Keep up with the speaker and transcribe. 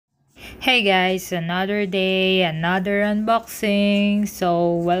Hey guys, another day, another unboxing.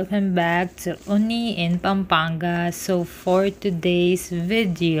 So, welcome back to Uni in Pampanga. So, for today's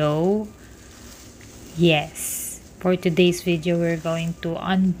video, we're going to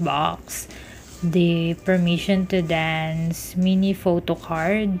unbox the Permission to Dance mini photo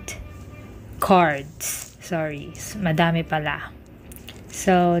cards. Sorry, madami pala.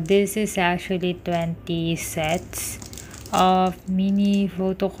 So, this is actually 20 sets of mini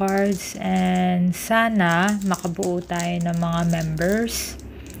photo cards and sana makabuo tayo ng mga members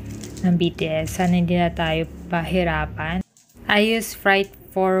ng BTS. Sana hindi na tayo pahirapan. I use Freight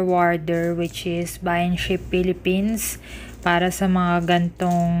Forwarder, which is Buy and Ship Philippines, para sa mga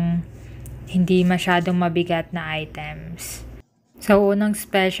gantong hindi masyadong mabigat na items. So, unang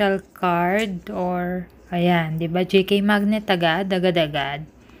special card ayan, di ba? JK Magnet agad.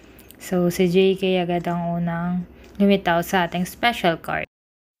 So, si JK agad ang unang lumitaw sa ating special card.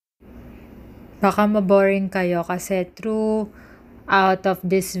 Baka maboring kayo kasi out of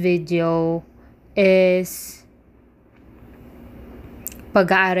this video is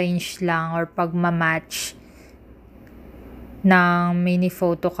pag-arrange lang or pagmamatch ng mini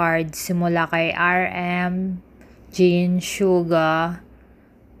photo card simula kay RM, Jin, Suga,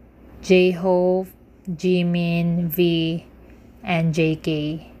 J-Hope, Jimin, V, and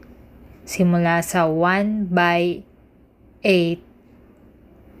JK. Simula sa 1/8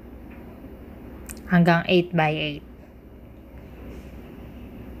 hanggang 8/8.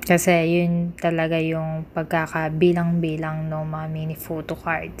 Kasi yun talaga yung pagkakabilang-bilang ng mga mini photo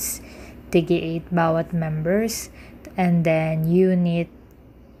cards. Tigi 8 bawat members. And then unit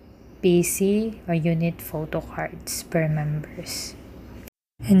PC or unit photo cards per members.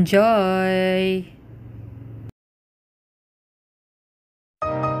 Enjoy!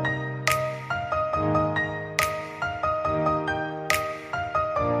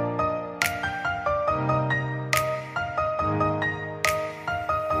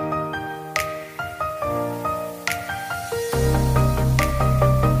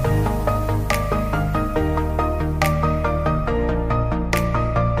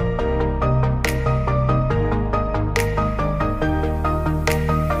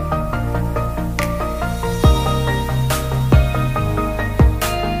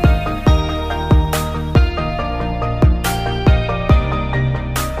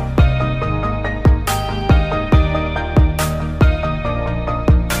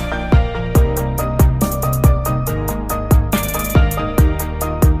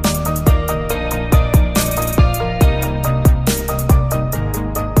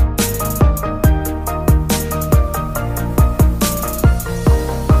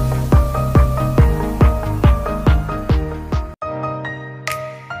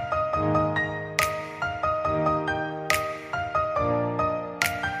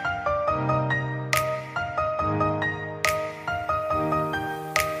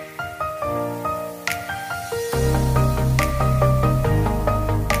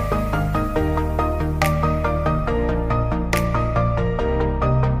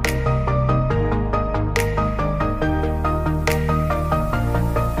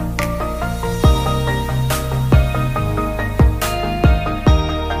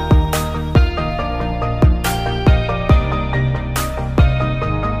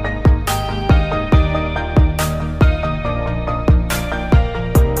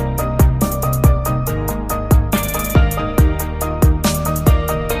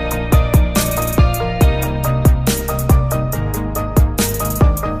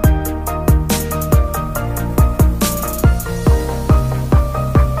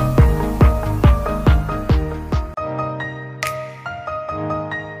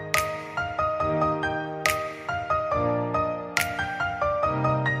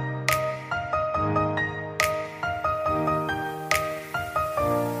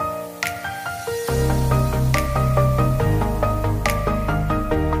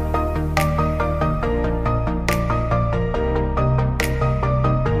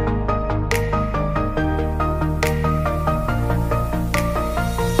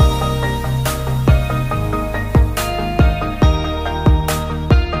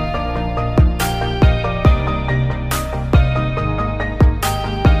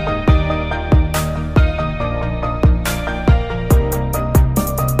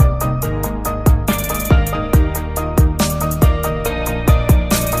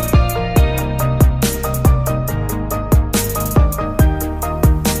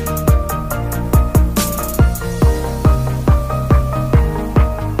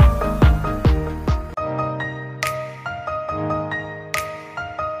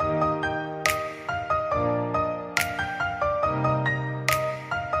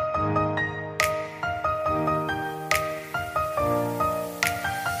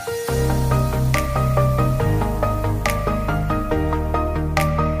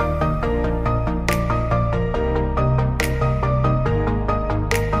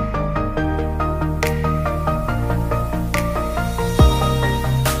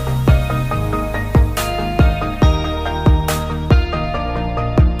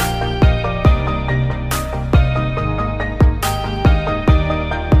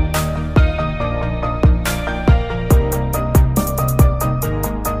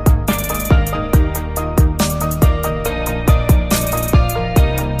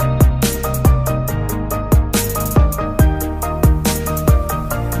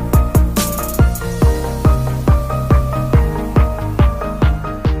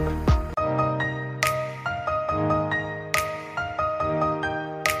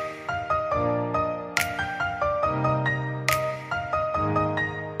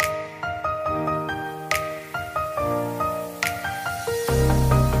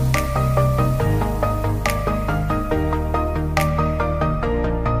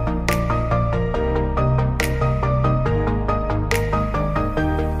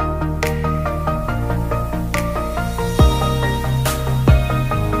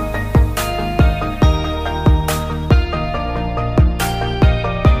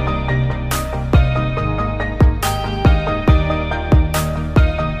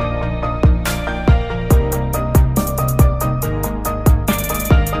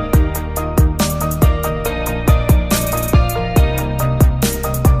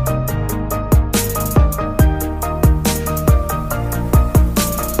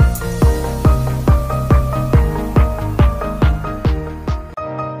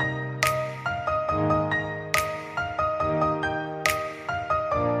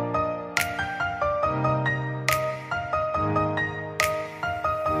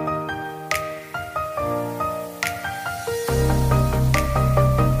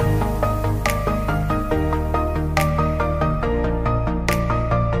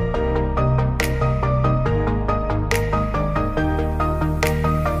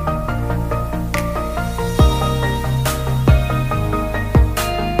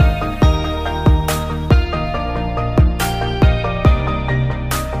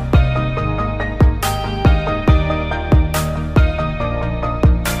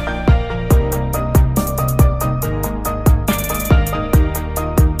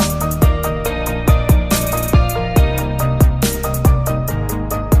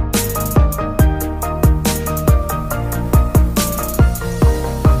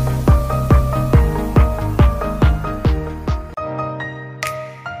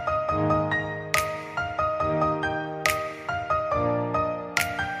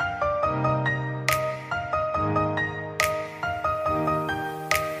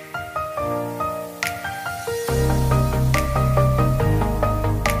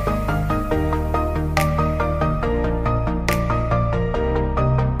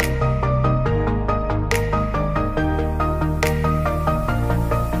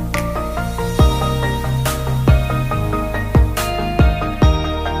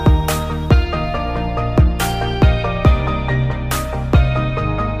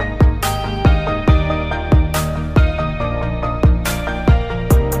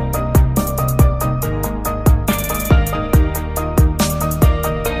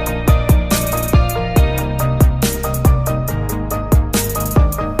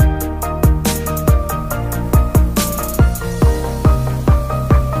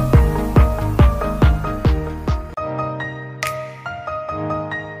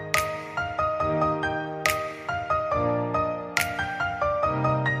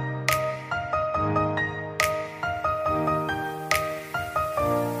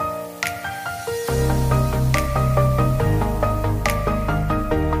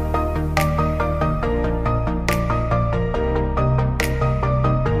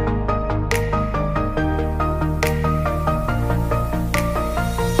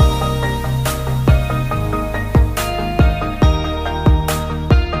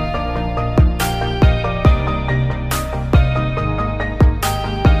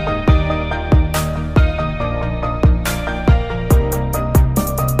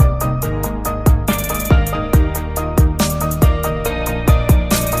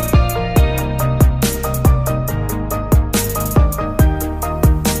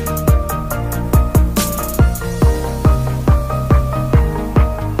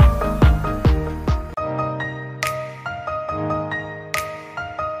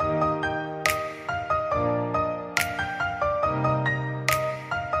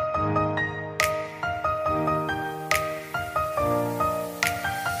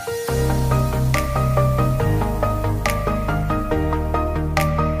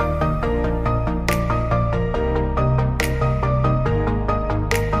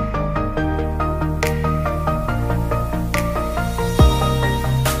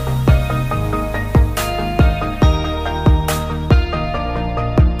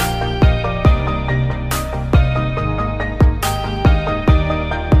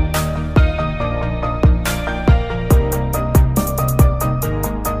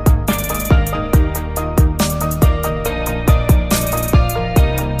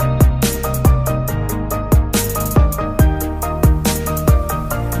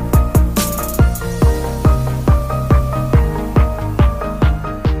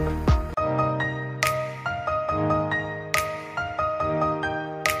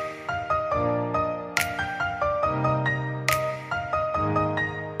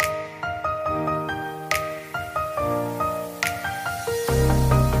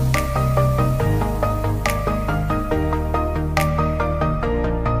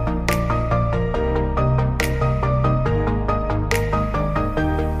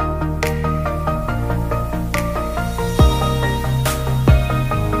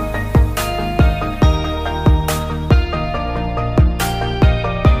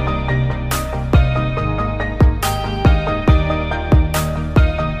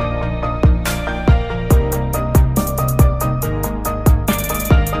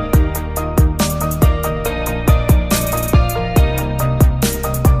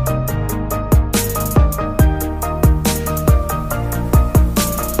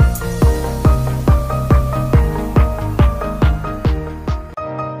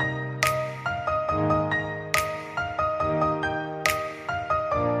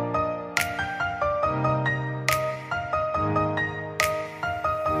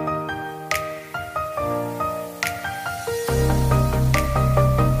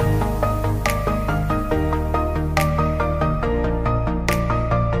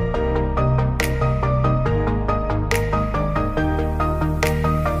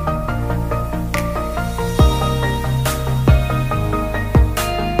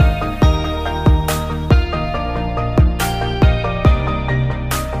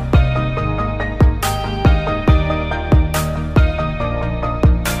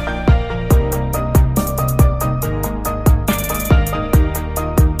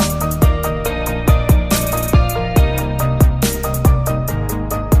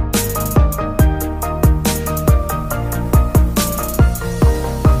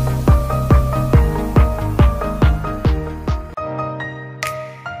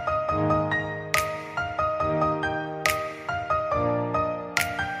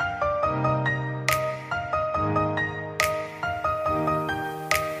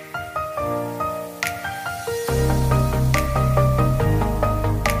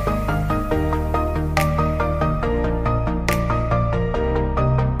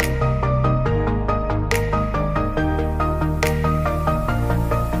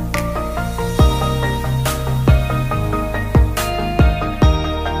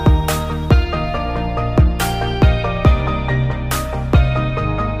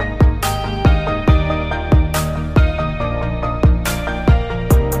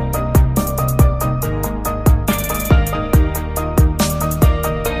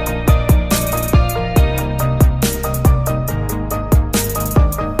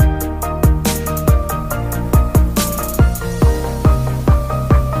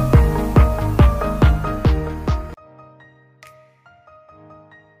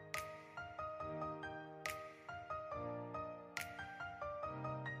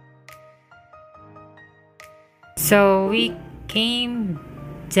 So we came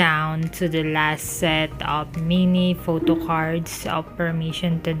down to the last set of mini photo cards of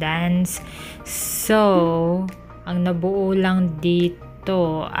permission to dance. So ang nabuo lang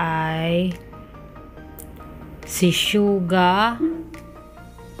dito ay si Suga,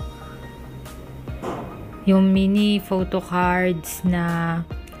 yung mini photo cards na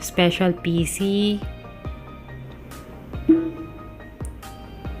special PC.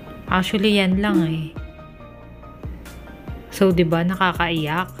 Actually yan lang eh. So, diba,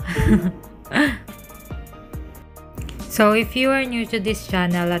 nakakaiyak? So, if you are new to this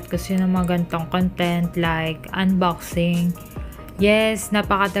channel at gusto nyo ng mga ganitong content like unboxing, yes,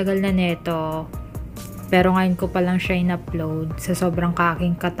 napakatagal na neto. Pero ngayon ko pa lang siya in-upload sa sobrang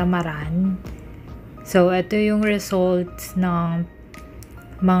kaking katamaran. So, ito yung results ng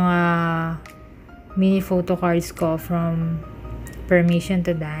mga mini photo cards ko from Permission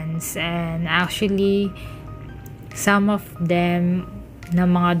to Dance. And actually, some of them na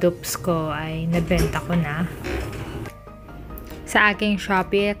mga dupes ko ay nabenta ko na sa aking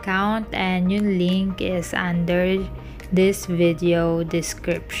Shopee account, and yung link is under this video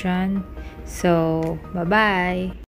description. So, bye-bye!